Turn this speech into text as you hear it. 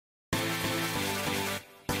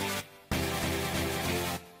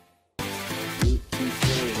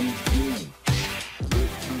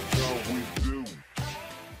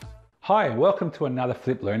Hi, welcome to another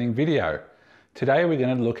Flip Learning video. Today we're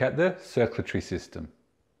going to look at the circulatory system.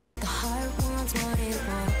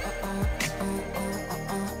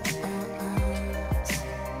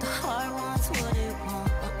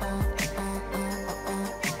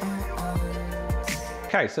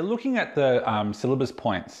 Okay, so looking at the syllabus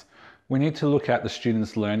points, we need to look at the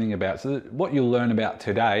students learning about, so what you'll learn about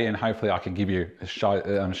today, and hopefully I can give you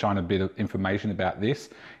shine a bit of information about this,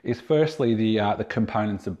 is firstly the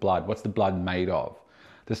components of blood. What's the blood made of?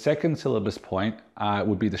 The second syllabus point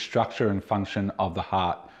would be the structure and function of the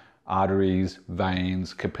heart, arteries,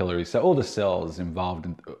 veins, capillaries, so all the cells involved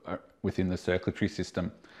within the circulatory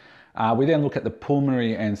system. We then look at the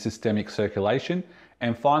pulmonary and systemic circulation,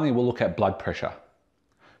 and finally we'll look at blood pressure.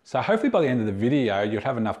 So hopefully by the end of the video, you'll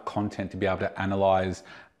have enough content to be able to analyze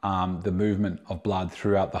the movement of blood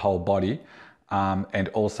throughout the whole body and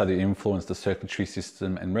also the influence the circulatory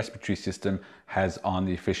system and respiratory system has on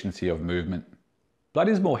the efficiency of movement. Blood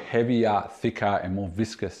is more heavier, thicker and more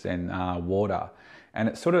viscous than water, and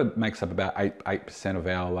it sort of makes up about 8% of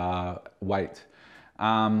our weight.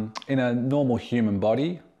 In a normal human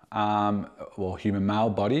body, or human male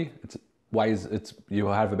body,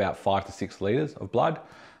 you'll have about 5 to 6 litres of blood.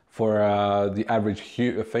 For the average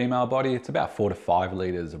female body, it's about 4 to 5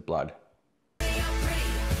 litres of blood.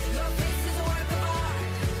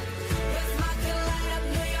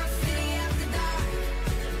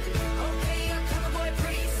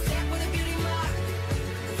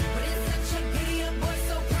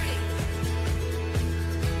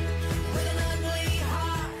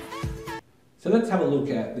 So let's have a look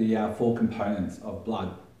at the 4 components of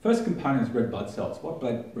blood. First component is red blood cells. What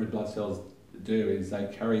red blood cells do is they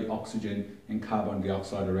carry oxygen and carbon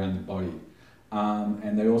dioxide around the body,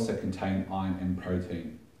 and they also contain iron and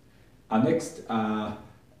protein. Our next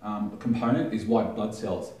component is white blood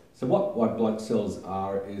cells. So what white blood cells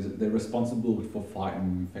are is they're responsible for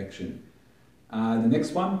fighting infection. The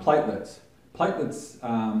next one, platelets. Platelets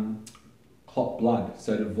clot blood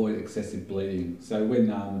so to avoid excessive bleeding. So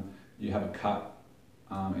when you have a cut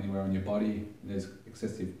anywhere on your body, there's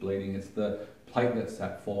excessive bleeding, it's the platelets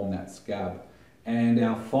that form that scab. And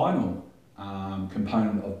our final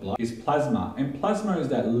component of blood is plasma, and plasma is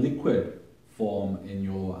that liquid form in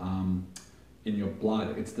your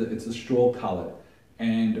blood. It's the straw coloured,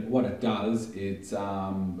 and what it does, it's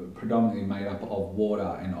predominantly made up of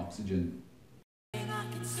water and oxygen.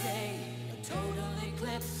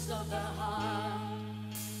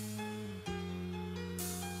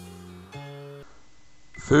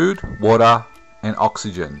 Food, water and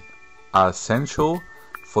oxygen are essential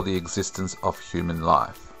for the existence of human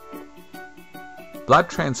life. Blood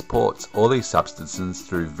transports all these substances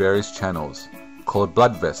through various channels called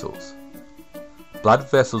blood vessels. Blood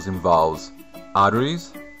vessels involves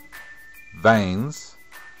arteries, veins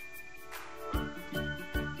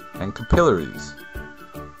and capillaries,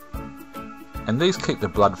 and these keep the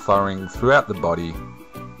blood flowing throughout the body.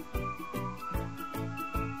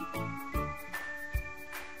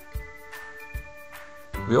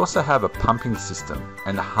 We also have a pumping system,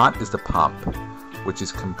 and the heart is the pump, which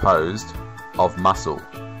is composed of muscle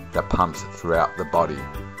that pumps throughout the body,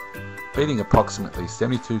 beating approximately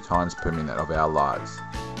 72 times per minute of our lives.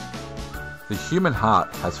 The human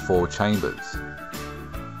heart has 4 chambers: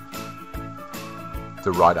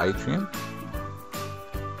 the right atrium,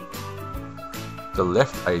 the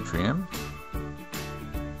left atrium,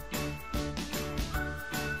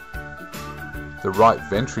 the right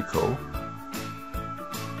ventricle,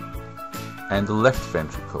 and the left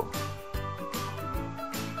ventricle.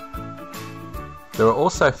 There are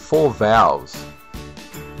also 4 valves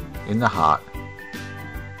in the heart,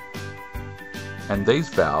 and these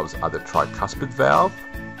valves are the tricuspid valve,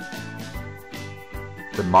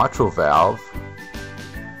 the mitral valve,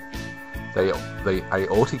 the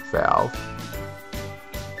aortic valve,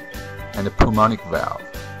 and the pulmonic valve.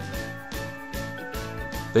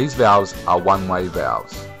 These valves are one-way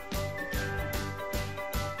valves,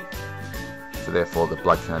 so therefore the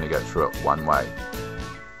blood can only go through it one way.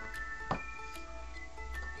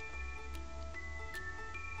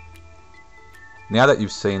 Now that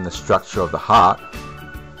you've seen the structure of the heart,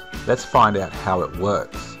 let's find out how it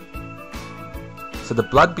works. So the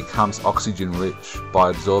blood becomes oxygen rich by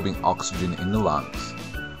absorbing oxygen in the lungs.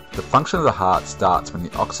 The function of the heart starts when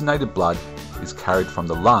the oxygenated blood is carried from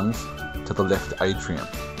the lungs to the left atrium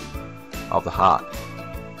of the heart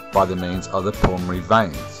by the means of the pulmonary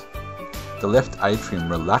veins. The left atrium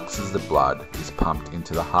relaxes the blood is pumped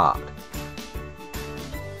into the heart.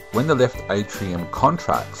 When the left atrium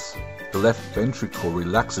contracts, the left ventricle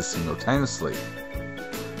relaxes simultaneously.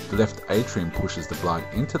 The left atrium pushes the blood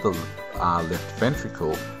into the left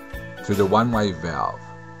ventricle, through the one-way valve.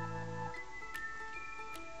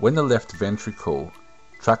 When the left ventricle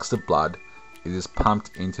tracks the blood, it is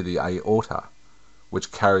pumped into the aorta,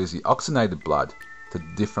 which carries the oxygenated blood to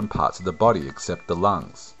different parts of the body except the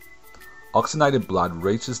lungs. Oxygenated blood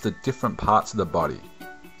reaches the different parts of the body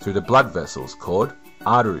through the blood vessels called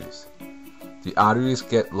arteries. The arteries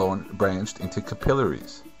get branched into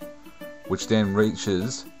capillaries, which then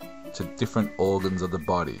reaches to different organs of the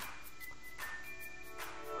body.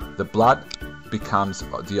 The blood becomes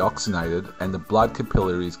deoxygenated and the blood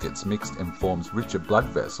capillaries gets mixed and forms richer blood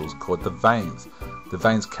vessels called the veins. The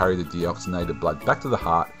veins carry the deoxygenated blood back to the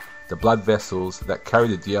heart. The blood vessels that carry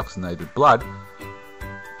the deoxygenated blood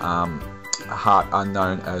heart are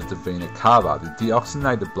known as the vena cava. The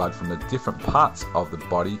deoxygenated blood from the different parts of the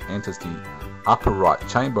body enters the upper right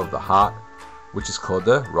chamber of the heart, which is called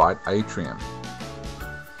the right atrium.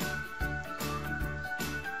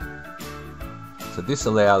 So this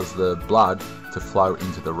allows the blood to flow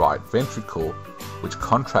into the right ventricle, which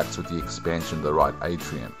contracts with the expansion of the right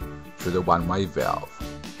atrium through the one-way valve.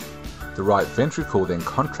 The right ventricle then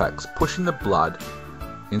contracts, pushing the blood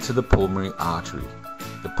into the pulmonary artery.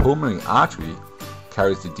 The pulmonary artery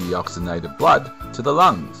carries the deoxygenated blood to the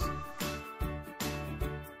lungs.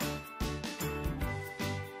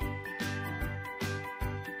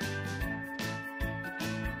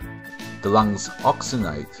 The lungs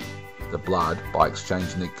oxygenate the blood by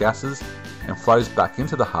exchanging the gases and flows back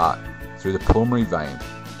into the heart through the pulmonary vein,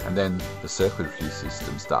 and then the circulatory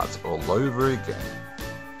system starts all over again.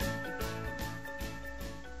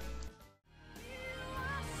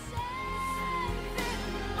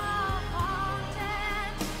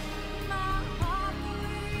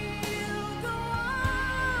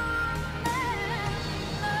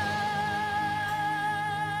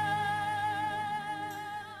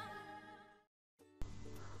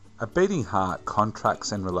 A beating heart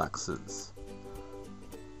contracts and relaxes.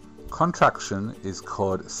 Contraction is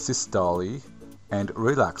called systole and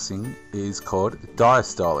relaxing is called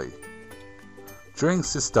diastole. During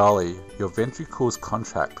systole, your ventricles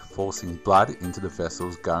contract, forcing blood into the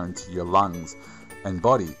vessels going to your lungs and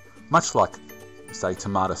body, much like, say,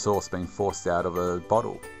 tomato sauce being forced out of a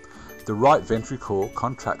bottle. The right ventricle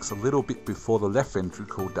contracts a little bit before the left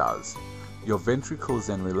ventricle does. Your ventricles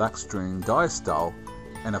then relax during diastole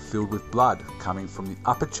and are filled with blood coming from the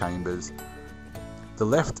upper chambers, the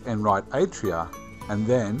left and right atria, and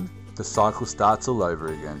then the cycle starts all over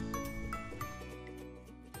again.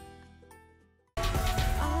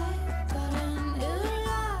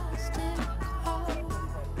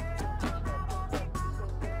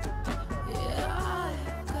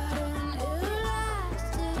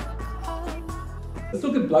 Let's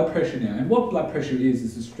look at blood pressure now. And what blood pressure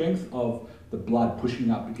is the strength of the blood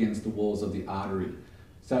pushing up against the walls of the artery.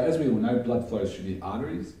 So as we all know, blood flows through the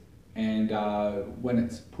arteries, and when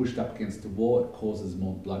it's pushed up against the wall, it causes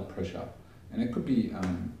more blood pressure, and it could be a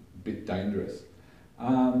bit dangerous.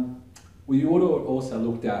 We also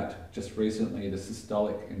looked at just recently the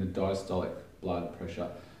systolic and the diastolic blood pressure.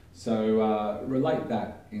 So relate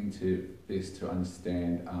that into this to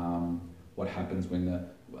understand what happens when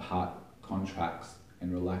the heart contracts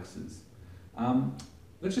and relaxes.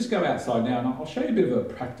 Let's just go outside now and I'll show you a bit of a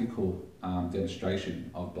practical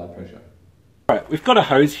demonstration of blood pressure. Right, we've got a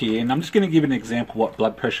hose here and I'm just going to give an example what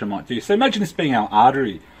blood pressure might do. So imagine this being our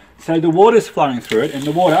artery. So the water's flowing through it, and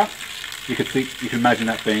the water, you can imagine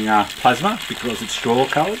that being plasma because it's straw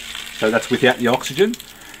coloured. So that's without the oxygen.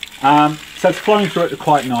 So it's flowing through it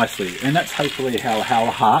quite nicely, and that's hopefully how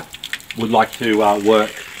a heart would like to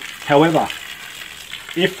work. However,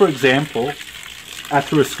 if for example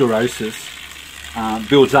atherosclerosis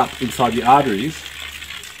builds up inside the arteries,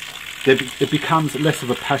 it becomes less of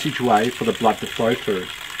a passageway for the blood to flow through.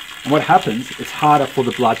 And what happens, it's harder for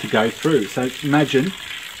the blood to go through. So imagine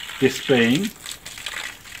this being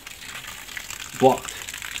blocked,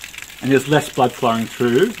 and there's less blood flowing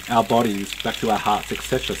through our bodies back to our hearts,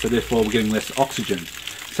 etc. So therefore we're getting less oxygen.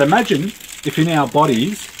 So imagine if in our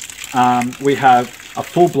bodies we have a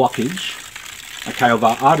full blockage, okay, of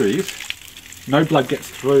our arteries, no blood gets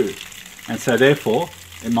through, and so therefore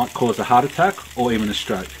it might cause a heart attack or even a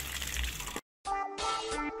stroke.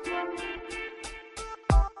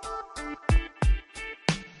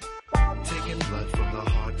 Taking blood from the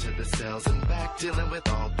heart to the cells and back, dealing with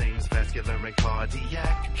all things vascular and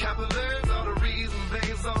cardiac. Capillaries, arteries, and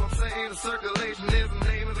veins, all I'm saying, the circulation is the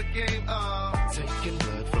name of the game. Taking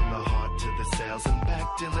blood from the heart to the cells and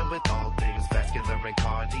back, dealing with all things vascular and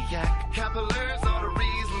cardiac. Capillaries,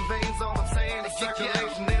 arteries, and veins, all I'm saying, the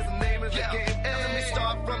circulation is the name of the game. Let me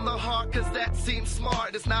start from the heart, cause that seems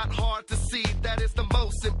smart. It's not hard to see. see that it's the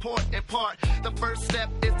most important part. The first step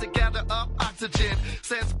is to gather up oxygen,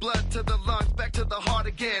 sends blood to the lungs, back to the heart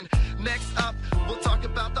again. Next up, we'll talk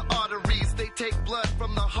about the arteries. They take blood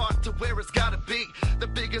from the heart to where it's gotta be. The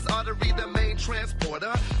biggest artery, the main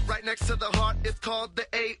transporter, right next to the heart, it's called the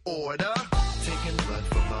aorta. Taking blood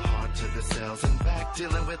from the heart to the cells and back,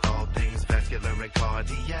 dealing with all things vascular and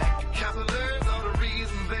cardiac. Capillaries, arteries,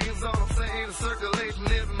 and veins, all I'm saying, the circulation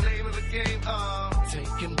is the name of the game.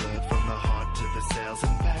 Taking blood from the heart to the cells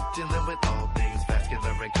and back, dealing with all things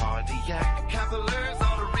vascular and cardiac. Capillaries,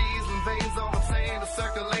 arteries, and veins, all I'm saying, the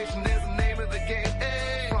circulation is the name of the game.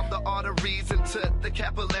 Hey. From the arteries into the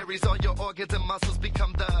capillaries, all your organs and muscles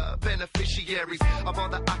become the beneficiaries of all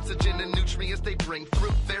the oxygen and nutrients they bring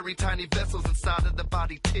through very tiny vessels inside of the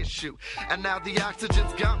body tissue. And now the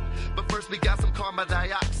oxygen's gone, but first we got some carbon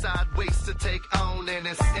dioxide waste to take on, and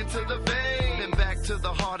it's into the vein, then back to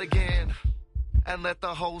the heart again, and let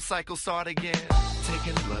the whole cycle start again.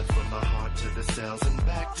 Taking blood from the heart to the cells and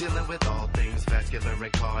back, dealing with all things vascular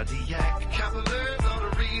and cardiac. Capillaries,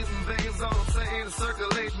 arteries, and veins, all I'm saying, the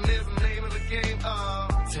circulation is the name of the game.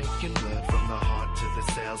 Taking blood from the heart to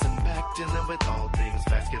the cells and back, dealing with all things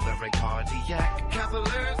vascular and cardiac.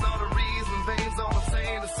 Capillaries, arteries, and veins, all I'm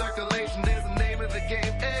saying, the circulation is the name of the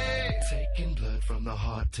game. Hey. Taking blood from the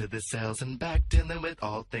heart to the cells and back, dealing with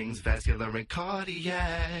all things vascular and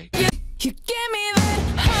cardiac. You give me that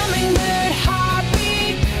hummingbird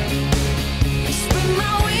heartbeat. You spin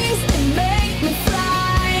my wings and make me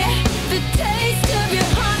fly. The taste of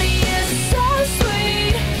your heart.